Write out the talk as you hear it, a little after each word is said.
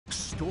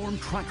Storm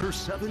Tracker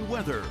 7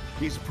 weather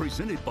is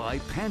presented by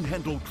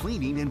Panhandle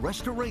Cleaning and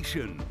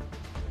Restoration.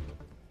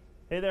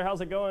 Hey there,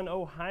 how's it going?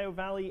 Ohio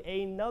Valley,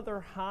 another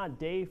hot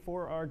day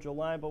for our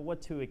July, but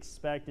what to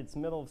expect? It's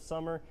middle of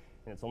summer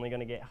and it's only going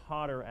to get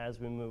hotter as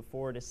we move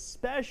forward,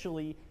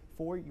 especially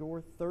for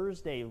your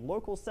Thursday.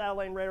 Local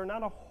satellite radar,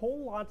 not a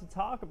whole lot to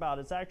talk about.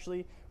 It's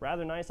actually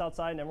rather nice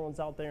outside and everyone's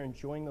out there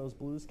enjoying those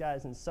blue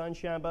skies and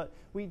sunshine, but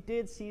we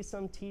did see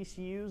some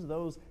TCUs,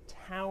 those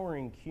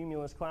towering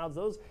cumulus clouds.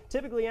 Those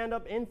typically end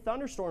up in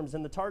thunderstorms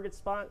in the target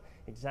spot,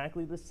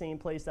 exactly the same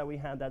place that we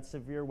had that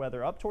severe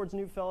weather up towards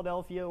New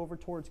Philadelphia, over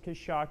towards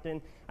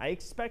Coshocton. I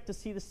expect to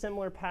see the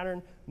similar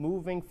pattern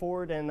moving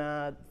forward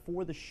and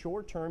for the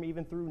short term,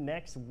 even through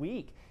next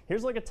week.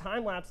 Here's like a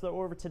time lapse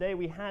though over today.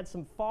 We had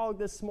some fog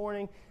this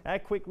morning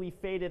that quickly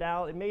faded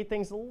out. It made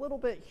things a little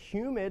bit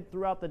humid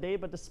throughout the day,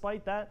 but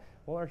despite that,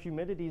 well, our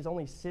humidity is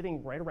only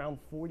sitting right around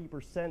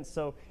 40%,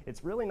 so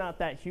it's really not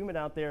that humid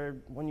out there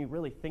when you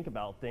really think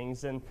about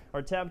things. And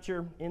our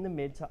temperature in the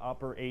mid to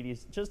upper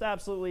 80s, just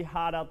absolutely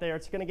hot out there.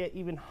 It's going to get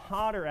even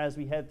hotter as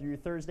we head through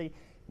Thursday.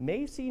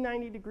 May see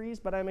 90 degrees,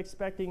 but I'm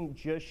expecting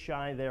just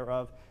shy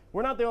thereof.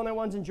 We're not the only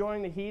ones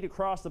enjoying the heat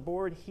across the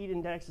board. Heat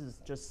index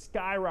is just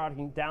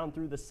skyrocketing down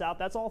through the south.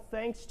 That's all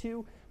thanks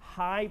to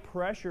high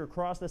pressure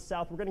across the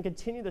south. We're going to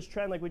continue this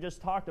trend like we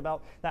just talked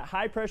about. That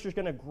high pressure is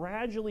going to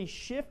gradually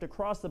shift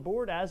across the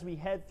board as we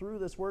head through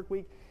this work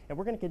week, and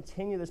we're going to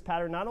continue this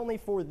pattern not only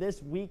for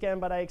this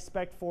weekend, but I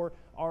expect for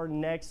our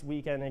next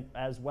weekend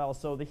as well.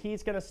 So the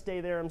heat's going to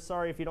stay there. I'm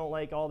sorry if you don't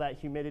like all that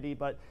humidity,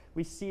 but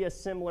we see a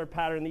similar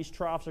pattern. These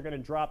troughs are going to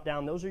drop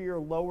down. Those are your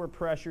lower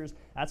pressures.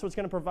 That's what's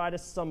going to provide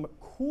us some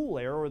cool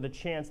air, or the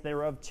chance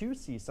thereof to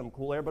see some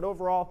cool air. But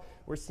overall,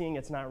 we're seeing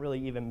it's not really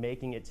even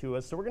making it to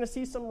us. So we're going to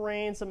see some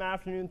rain, some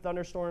afternoon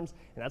thunderstorms,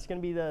 and that's going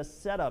to be the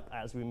setup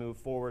as we move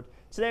forward.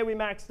 Today we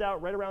maxed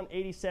out right around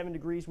 87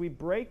 degrees. We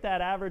break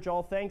that average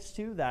all thanks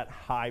to that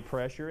high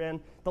pressure and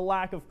the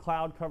lack of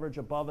cloud coverage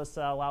above us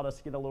allowed us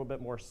to get a little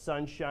bit more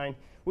sunshine.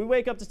 We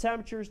wake up to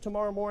temperatures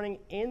tomorrow morning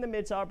in the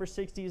mid to upper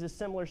 60s, a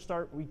similar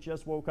start. We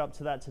just woke up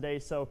to that today,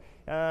 so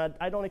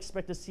I don't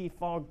expect to see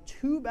fog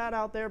too bad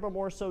out there, but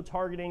more so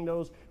targeting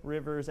those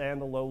rivers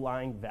and the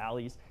low-lying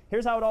valleys.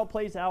 Here's how it all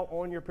plays out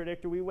on your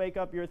predictor. We wake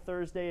up your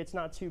Thursday, it's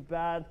not too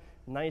bad.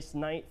 Nice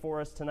night for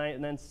us tonight,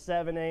 and then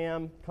 7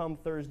 a.m. come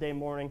Thursday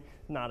morning,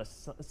 not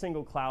a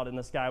single cloud in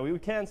the sky. We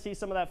can see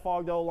some of that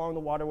fog though along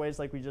the waterways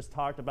like we just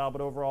talked about,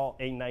 but overall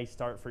a nice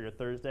start for your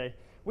Thursday.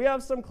 We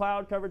have some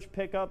cloud coverage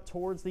pick up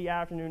towards the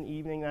afternoon,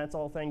 evening. That's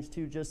all thanks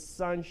to just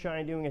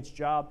sunshine doing its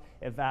job,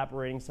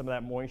 evaporating some of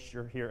that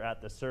moisture here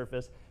at the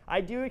surface. I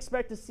do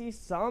expect to see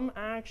some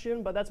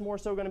action, but that's more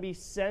so going to be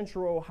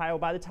central Ohio.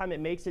 By the time it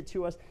makes it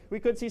to us, we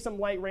could see some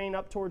light rain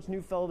up towards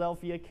New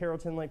Philadelphia,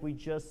 Carrollton like we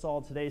just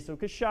saw today. So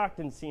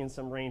Coshocton seeing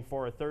some rain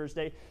for a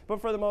Thursday. But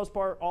for the most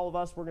part, all of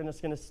us, we're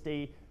just going to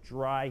stay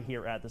dry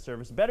here at the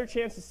surface. Better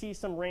chance to see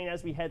some rain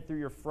as we head through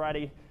your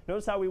Friday.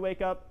 Notice how we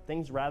wake up,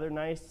 things rather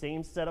nice,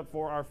 same setup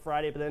for our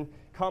Friday, but then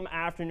come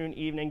afternoon,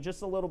 evening,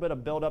 just a little bit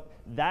of buildup.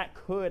 That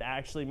could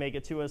actually make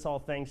it to us all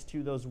thanks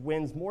to those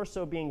winds more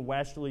so being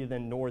westerly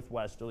than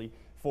northwesterly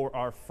for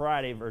our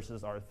Friday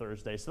versus our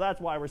Thursday. So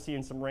that's why we're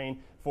seeing some rain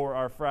for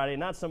our Friday,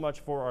 not so much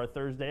for our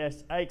Thursday.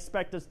 I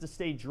expect us to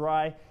stay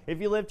dry. If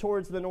you live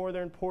towards the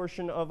northern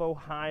portion of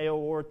Ohio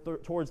or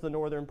towards the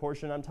northern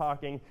portion, I'm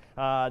talking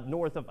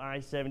north of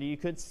I-70, you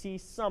could see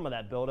some of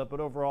that buildup, but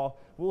overall,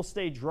 we'll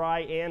stay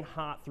dry and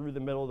hot through the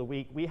middle of the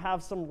week. We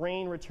have some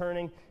rain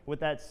returning with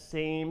that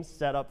same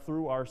setup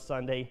through our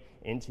Sunday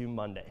into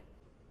Monday.